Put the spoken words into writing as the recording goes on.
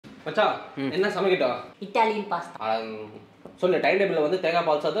மச்சான் என்ன சமைக்கிட்டோம்? Italian pasta. சொல்லு டைம் டேபிள்ல வந்து தேங்காய்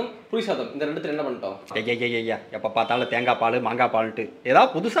பால் சாதம் புளி சாதம் இந்த ரெண்டுத்துல என்ன பண்ணிட்டோம்? ஐயா எப்ப பார்த்தாலும் தேங்காய் பால் மாங்காய் பால்ட்டு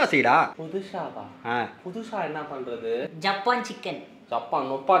ஏதாவது புதுசா செய்டா. புதுசாவா? புதுசா என்ன பண்றது? Japan chicken. Japan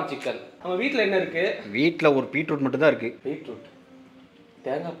நொப்பான் chicken. நம்ம வீட்ல என்ன இருக்கு? வீட்ல ஒரு பீட்ரூட் மட்டும் தான் இருக்கு. பீட்ரூட்.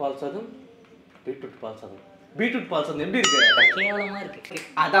 தேங்காய் பால் சாதம் பீட்ரூட் பால் சாதம். பீட்ரூட் பால் சாதம் எப்படி இருக்கு? கேவலமா இருக்கு.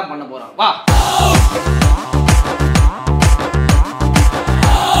 அதான் பண்ண போறோம். வா.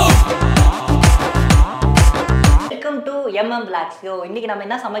 Welcome to MM Blacks. இன்னைக்கு நம்ம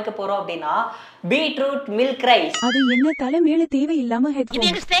என்ன சமைக்க போறோம் அப்படின்னா பீட்ரூட் மில்க் ரைஸ். அது என்ன தலைமேல தேவையில்லாம ஹெட்ஃபோன்.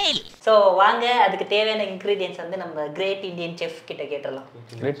 இது ஸ்டைல். சோ வாங்க அதுக்கு தேவையான இன்கிரிடியன்ட்ஸ் வந்து நம்ம கிரேட் இந்தியன் செஃப் கிட்ட கேட்டறலாம்.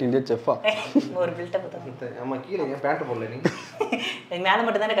 Great Indian செஃப்பா? ஒரு பில்ட் அப் தான். அம்மா கீழ ஏன் பேண்ட் போடல நீ? எனக்கு மேல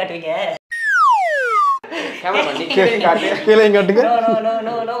மட்டும் தானே காட்டுவீங்க. கேமரா பண்ணி கீழ காட்டுங்க.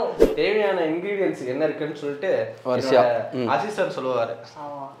 நோ. தேவையான இன்கிரிடியன்ட்ஸ் என்ன இருக்குன்னு சொல்லிட்டு வரிசையா அசிஸ்டன்ட் சொல்லுவாரு.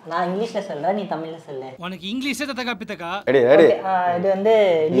 நான் இங்கிலீஷ்ல சொல்றேன், நீ தமிழ்ல சொல்லு. உனக்கு இங்கிலீஷே தத்தகா பித்தகா. ரெடி. இது வந்து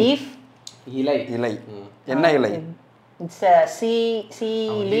லீஃப் இலை. என்ன இலை? It's C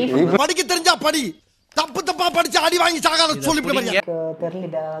leaf. படிக்க தெரிஞ்சா படி, தப்பா படிச்சு அடி வாங்கி சாகாத சொல்லிட்டு பாருங்க.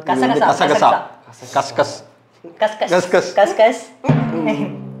 தெரியல. கசகசா.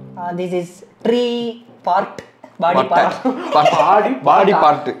 This is tree part, body part. body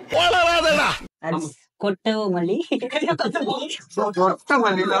part. கொத்தமல்லி.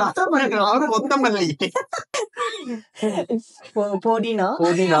 புதினா.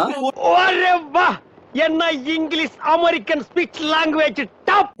 ஒரே வா, என்ன English American speech language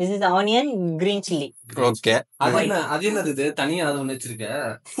top. This is onion, green chilli. Okay. அது என்னது இது தனியா அது ஒன்னு வச்சிருக்க?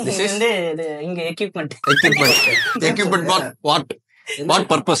 This is இது இங்க equipment. What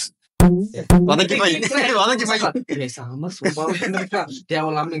purpose? வதக்கி பை. சாம சும்மா வந்துட்டா.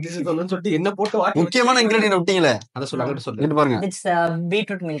 தேவலாம இங்கிலீஷ் சொல்லணும்னு சொல்லிட்டு என்ன போட்டு முக்கியமான இன்கிரிடியன்ட் விட்டீங்களே. அத சொல்ல அங்க சொல்லு. இங்க பாருங்க. It's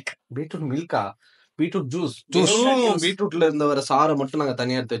beetroot milk. Beetroot Milkha? Beetroot juice. பீட்ரூட்ல இருந்த வர சாறை மட்டும் நாங்க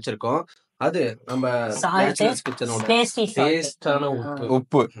தனியா எடுத்து வச்சிருக்கோம். அது நம்ம பேச்சுலர்ஸ் கிச்சனோட டேஸ்டான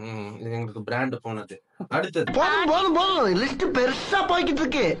உப்பு. இது எங்களுக்கு பிராண்ட் போனது. அடுத்து போதும் லிஸ்ட் பெருசா போய்கிட்டு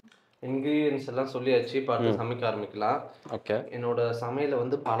இருக்கு. இன்கிரிடியன்ஸ் எல்லாம் சொல்லியாச்சு. பார்த்து சமைக்க ஆரம்பிக்கலாம். ஓகே. என்னோட சமையல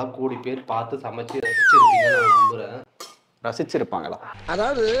வந்து பல கோடி பேர் பார்த்து சமைச்சு ரசிச்சிருப்பீங்க நான் நம்புறேன். ரசிச்சிருப்பாங்களா?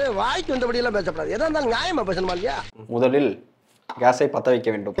 அதாவது வாய்க்கு வந்தபடி எல்லாம் பேசப்படாது. எதா இருந்தாலும் நியாயமா பேசணுமா இல்லையா? முதலில் கேஸை பத்த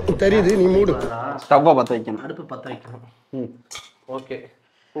வைக்க வேண்டும். தெரியுது, நீ மூடு. ஸ்டவ்வை பத்த வைக்கணும். அடுப்பு பத்த வைக்கணும். ஓகே.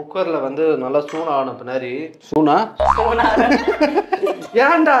 குக்கர்ல வந்து நல்லா சூடான பின்னாடி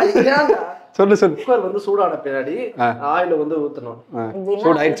ஏன்டா சொல்லு குக்கர் வந்து சூடான பின்னாடி ஆயில வந்து ஊத்தணும்.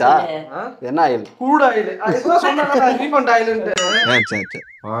 சூடாயிடுச்சா? என்ன ஆயில்? கூட் ஆயில். அதுதான் சொன்னாங்க ரீஃபண்ட் ஆயில்னு. சரி.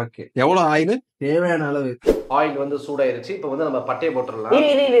 ஓகே. எவ்வளவு ஆயில்? தேவையான அளவு ஆயில் வந்து சூடாயிருச்சு. இப்போ வந்து நம்ம பட்டையை போட்டுறலாம்.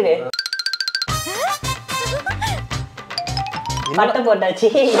 பட்டை போட்டாச்சு.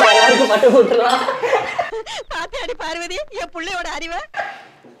 எல்லாருக்கும் பட்டை போட்டுறலாம். பாத்தாடி பார்வதி என் புள்ளையோட அறிவை.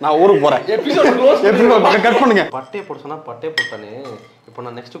 நான் ஊருக்கு போறேன். எபிசோட் கட் பண்ணுங்க. பட்டையை போட சொன்னா பட்டையை போட்டானே. இப்போ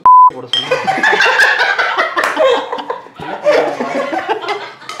நான் நெக்ஸ்ட் போட சொன்னேன்.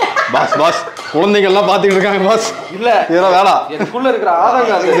 பாஸ் குழந்தைங்க எல்லாம் பாத்துக்கிட்டு இருக்காங்க பாஸ். இல்ல இதெல்லாம் வேணாம். எனக்குள்ள இருக்கிற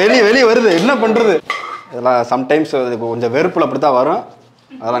ஆதங்கம் வெளியே வருது. என்ன பண்றது? இதெல்லாம் சம்டைம்ஸ் கொஞ்சம் வெறுப்புல அப்படித்தான் வரும்.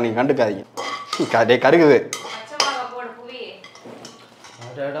 அதெல்லாம் நீங்க கண்டுக்காதீங்க. கருகுது.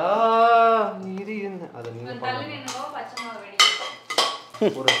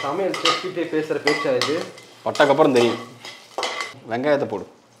 ஒரு சமையல் செஃப்கிட்டே பேசுற பேச்சா இது? பட்டக்கப்புறம் தெரியும். வெங்காயத்தை போடு.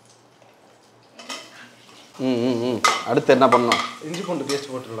 அடுத்து என்ன பண்ணணும்? இஞ்சி பூண்டு பேஸ்ட்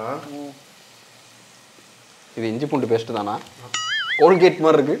போட்டுடலாம். இது இஞ்சி பூண்டு பேஸ்ட் தானா? கோல்கேட்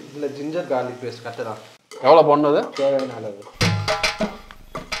மாதிரி இருக்கு. இல்ல ஜிஞ்சர் கார்லிக் பேஸ்ட் கரெக்ட் தான். எவ்வளவு போடணும்? தேவையான அளவு.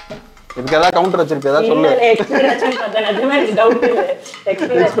 இதுக்கு ஏதாவது கவுண்டர் வச்சிருப்பேன்? ஏதாவது சொல்லு.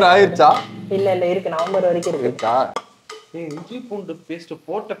 எக்ஸ்பைர் ஆயிருச்சா? இல்ல இருக்கு. நவம்பர் வரைக்கும் இருக்கா? இஞ்சி பூண்டு பேஸ்ட்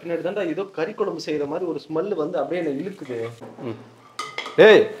போட்ட பின்னாடி தான்டா ஏதோ கறி குழம்பு செய்யற மாதிரி ஒரு ஸ்மெல் வந்து அப்படியே என்ன இழுக்குது.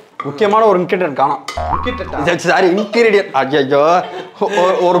 ஏய், முக்கியமான ஒரு இன்கிரிடியன்ட் காணோம். Sorry, ingredient. ஐயோ,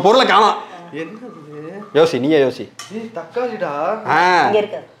 ஒரு பொருளை காணோம். என்னது? நீயே யோசி. ஏய், தக்காளிடா. இங்க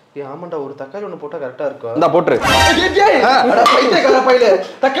இருக்கு. ஏய், ஆமாண்டா, ஒரு தக்காளி ஒன்னு போட்டா கரெக்டா இருக்கும். இந்தா போட்டுரு. அட பைத்தியக்கார பையல,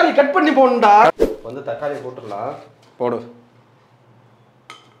 தக்காளி கட் பண்ணி போணும்டா. வந்து தக்காளி போட்டுறலாம். போடு.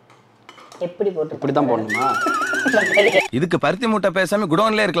 எப்படி போட்டு? இப்படி தான் போடணுமா? இதுக்கு பருத்தி மூட்டை பேசாம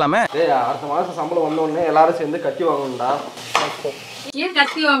குடோன்ல இருக்கலாமே. டேய், அடுத்த மாசம் சம்பளம் வந்த உடனே எல்லாரும் சேர்ந்து கத்தி வாங்கணும்டா. ஏன்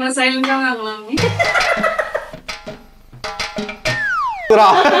கத்தி வாங்க? சைலண்டா வாங்கலாம்.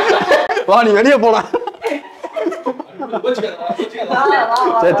 வா, நீ வெளியே போலாம்.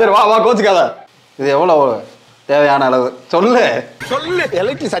 சரி வா கோச்சுக்காத. இது எவ்வளவு தேவையான அளவு சொல்லு.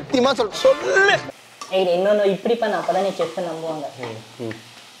 எலக்ட்ரிக் சத்தியமா சொல்லு. இன்னொன்னு இப்படி பண்ண அப்பதான் நீ செஃப் நம்புவாங்க.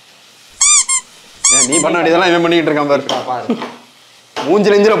 நீ பண்ண வேண்டியதெல்லாம் இவன் பண்ணிட்டு இருக்கான் பாரு. பாரு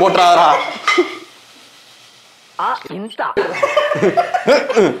மூஞ்சில இஞ்சில போட்டுறாரா?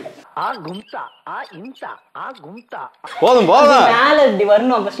 போதும் போதும். மேல இப்படி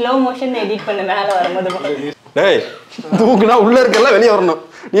வரணும். அப்ப ஸ்லோ மோஷன் எடிட் பண்ண மேல வரும்போது. டேய் தூக்குனா உள்ள இருக்கெல்லாம் வெளியே வரணும்.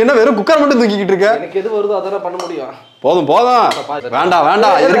 நீ என்ன வெறும் குக்கர் மட்டும் தூக்கிக்கிட்டு இருக்க? எனக்கு எது வருதோ அதெல்லாம் பண்ண முடியும். போதும் போதும். வேண்டாம்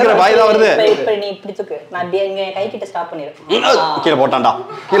வேண்டாம், இருக்கிற பாய் தான் வருது. இப்ப நீ இப்படி தூக்கு. நான் அப்படியே எங்க கை கிட்ட ஸ்டாப் பண்ணிடுறேன். கீழே போட்டான்டா,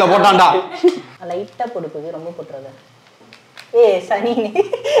 கீழே போட்டான்டா. லைட்டா போடுறது, ரொம்ப போட்டுறாத. ஏய் சனி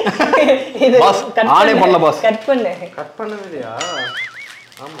இது பாஸ் ஆனே பண்ணல பாஸ். கட் பண்ணு. கட் பண்ணவே இல்லையா?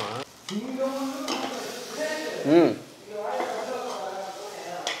 ஆமா.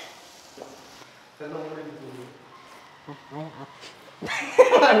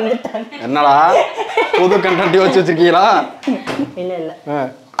 என்னடா புது கண்டென்ட் யோசிச்சு வச்சிருக்கீங்களா? இல்ல இல்ல.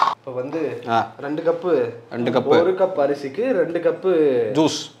 இப்ப வந்து 2 கப்பு 1 கப் அரிசிக்கு 2 கப்பு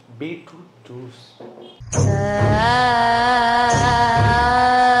ஜூஸ், பீட்ரூட் ஜூஸ்.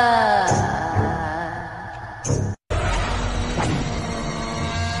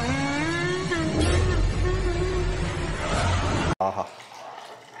 ஆஹா,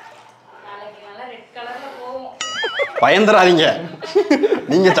 பயந்துராதீங்க,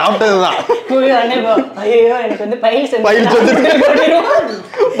 நீங்க சாப்பிட்டதுதான். ஐயோ எனக்கு வந்து file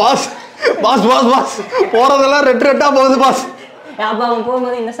pass pass pass pass போறதெல்லாம் ரெட் ரெட்டா போகுது பாஸ். அப்ப அவன்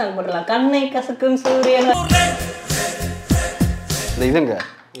போகும்போது என்ன சாங் போடலாம்? கண்ணை கசக்கும் சூரியன். இந்த இதுங்க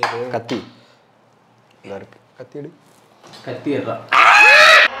கத்தி இதா இருக்கு, கத்தி எடு. கத்தி எடுறா.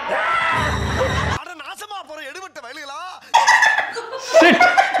 நாசமா போற எடுபட்ட வயலுகளா.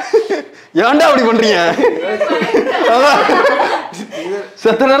 ஏன்டா அப்படி பண்றீங்க?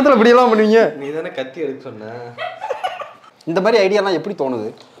 செத்த நேரத்துல இப்படி எல்லாம் பண்ணுவீங்க? நீ தானே கத்தி எடுக்க சொன்ன. இந்த மாதிரி ஐடியாலாம் எப்படி தோணுது?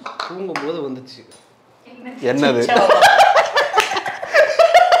 தூங்கும் போது வந்துச்சு. என்னது?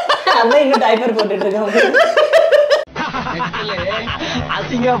 அதான் இன்னும் டைப்பர் போட்டுட்டு இருக்கான்.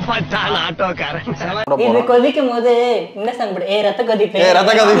 அசிங்கப்பட்டான் ஆட்டோக்காரன். இது கொதிக்கும் போது என்ன சாங் போடு? ரத்த கொதிப்பே,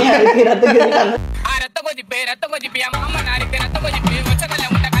 ரத்த கொதிப்பே, ரத்த கொதிப்பே. ரத்த கொதிப்பே, ரத்த கொதிப்பே, மாமா நாரிப்பே, ரத்த கொதிப்பே, ஒச்சகல்ல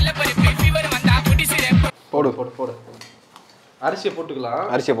முட்டை கல்ல பருப்பு, ஃபீவர் வந்தா குடிசிரே. போடு போடு போடு. அரிசியை போட்டுக்கலாம்.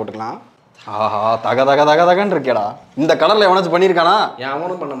 அரிசியை போட்டுக்கலாம். ஆஹா, தக தக தக தகன்னு இருக்கேடா. இந்த கடல்ல எவனாச்சும் பண்ணிருக்கானா?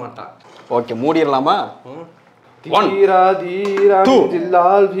 எவனும் பண்ண மாட்டான். ஓகே, மூடிடலாமா? தீரா தீரா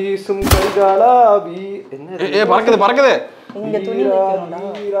ஜில்லால் வீசும் கைகாலா வீ. என்ன ஏ பறக்குது பறக்குது. இங்க துணி வைக்கணும்டா.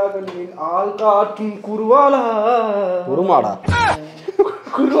 தீரா கண்ணின் ஆள் காட்டும் குருவாலா. குருமாடா,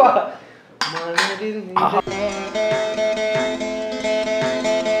 குருவாலா மனதில்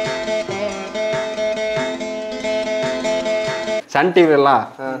சன் டிவி எல்லாம்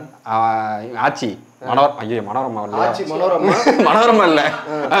ஆச்சி மனோரமா, ஐயோ மனோரமா இல்ல, ஆச்சி மனோரமா, மனோரமா இல்ல,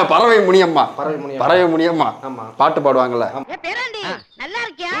 பறவை முனியம்மா, பறவை பறவை முனியம்மா ஆமா பாட்டு பாடுவாங்கல்ல,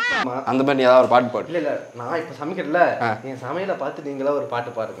 அந்த மாதிரி நீ ஏதாவது ஒரு பாட்டு பாடு. இல்ல இல்ல, நான் இப்ப சமைக்கிறேன்ல, என் சமையல பார்த்து நீங்களா ஒரு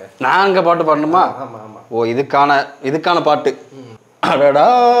பாட்டு பாடுங்க. நாங்க பாட்டு பாடணுமா? ஆமா ஆமா. ஓ, இதுக்கான பாட்டு. அடடா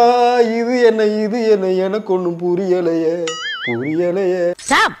இது என்ன எனக்கு ஒண்ணும் புரியலையே புரியலையே,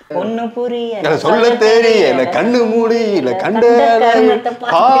 ஒண்ணும் புரியல, சொல்ல தெரியல, கண்ணு மூடியில கண்ட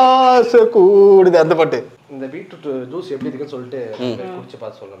ஆசை கூடுது, அந்த பாட்டு. இந்த பீட்ரூட் ஜூஸ் எப்படி இருக்குன்னு சொல்லிட்டு குடிச்சு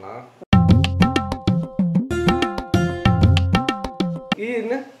பார்த்து சொல்லலாம்.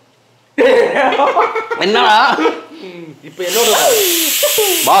 என்ன என்னடா இப்ப என்னோட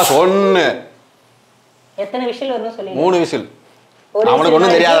பாஸ் ஒண்ணு எத்தனை விசில் வரும்னு சொல்லி? 3 விசில். அவனுக்கு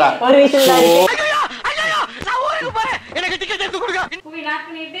ஒண்ணும் தெரியாதா? ஒரு விசில் தான். எனக்கு டிக்கெட் எடுத்து கொடுங்க. போய் லாக்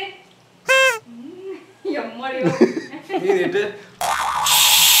பண்ணிட்டு எம்மாடியோ நீதிட்டு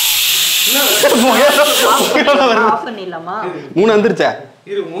ஆஃப் பண்ணிடலாமா? 3 வந்துருச்சா?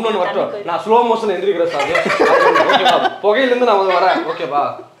 இரு, முன்னொன்னு வரட்டும். நான் ஸ்லோ மோஷன் எந்திரிக்கிறேன் சார். புகையில இருந்து நான் வரேன். ஓகேவா?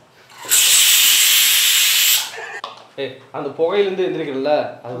 ஏய், அந்த புகையில இருந்து எந்திரிக்கிறல்ல,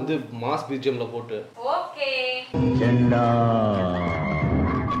 அது வந்து மாஸ் பிஜிஎம்ல போட்டு. Okay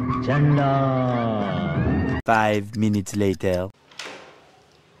Chanda. 5 minutes later.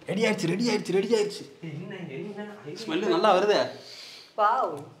 Ready ஆயிடுச்சு. ஸ்மெல் நல்லா வருது.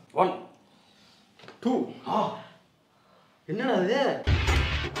 வாவ். 1 2 என்னடா இது?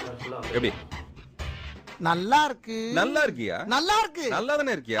 எப்படி நல்லா இருக்கு. நல்லா இருக்கியா? நல்லா இருக்கு. நல்லா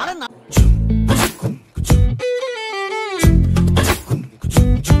தானே இருக்கியா?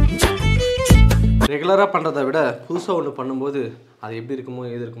 ரெகுலராக பண்ணுறதை விட புதுசாக ஒன்று பண்ணும்போது அது எப்படி இருக்குமோ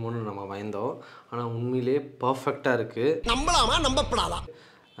ஏது இருக்குமோன்னு நம்ம பயந்தோம். ஆனால் உண்மையிலே பர்ஃபெக்டாக இருக்குது. நம்பலாமா நம்பப்படாதா?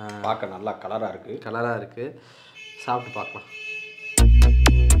 பார்க்க நல்லா கலராக இருக்குது. சாப்பிட்டு பார்க்கலாம்.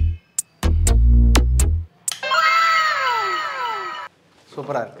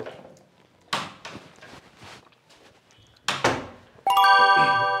 சூப்பராக இருக்குது.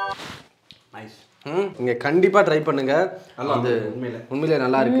 நைஸ். நீங்க கண்டிப்பா ட்ரை பண்ணுங்க. அது உண்மையிலே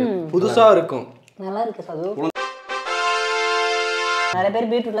நல்லா இருக்கு, புதுசா இருக்கும். நல்லா இருக்கு சது. நிறைய பேர்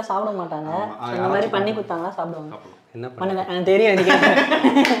பீட்ரூட்ல சாப்பிட மாட்டாங்க, இந்த மாதிரி பண்ணி கொடுத்தாங்கன்னா சாப்பிடுவாங்க. என்ன பண்ணுங்க, எனக்கு தெரியும். எனக்கு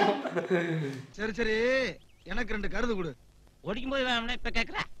சரி சரி, எனக்கு 2 கருது கொடு. ஓடிக்கும் போது வேணும்னா இப்ப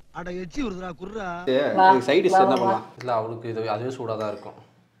கேக்குறேன். அட எச்சி வருதுடா குர்ரா. சைடு டிஷ் என்ன பண்ணலாம்? இல்ல அவளுக்கு இது அதுவே சூடா தான் இருக்கும்.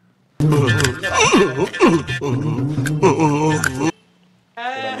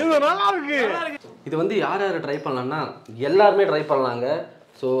 இது வந்து யார் யார் ட்ரை பண்ணலாம்னா எல்லாருமே ட்ரை பண்ணலாங்க.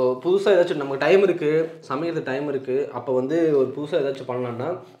 ஸோ புதுசாக ஏதாச்சும் நமக்கு டைம் இருக்குது, சமைக்கிறது டைம் இருக்குது, அப்போ வந்து ஒரு புதுசாக ஏதாச்சும் பண்ணலாம்னா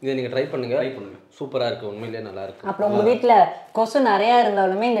இதை நீங்கள் ட்ரை பண்ணுங்கள். சூப்பராக இருக்குது, உண்மையிலேயே நல்லா இருக்குது. அப்புறம் உங்கள் வீட்டில் கொசு நிறையா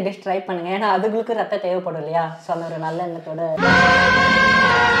இருந்தாலுமே இந்த டிஷ் ட்ரை பண்ணுங்கள். ஏன்னா அதுகளுக்கு ரத்தம் தேவைப்படும் இல்லையா? ஸோ ஒரு நல்ல எண்ணத்தோட.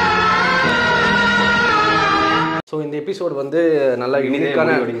 ஸோ இந்த எபிசோடு வந்து நல்லா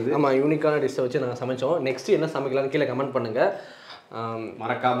யூனிக்கான டிஷ்ஷை வச்சு நாங்கள் சமைச்சோம். நெக்ஸ்ட்டு என்ன சமைக்கலாம்னு கீழே கமெண்ட் பண்ணுங்கள்.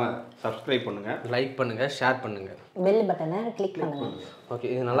 மறக்காம சப்ஸ்கிரைப் பண்ணுங்க, லைக் பண்ணுங்க, ஷேர் பண்ணுங்க, பெல் பட்டனை கிளிக் பண்ணுங்க. ஓகே,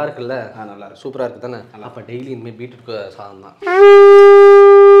 இது நல்லா இருக்குல்ல? நல்லா இருக்கு, சூப்பராக இருக்குது தானே? அப்போ டெய்லி இனிமேல் பீட்ரூட் சாதம் தான்.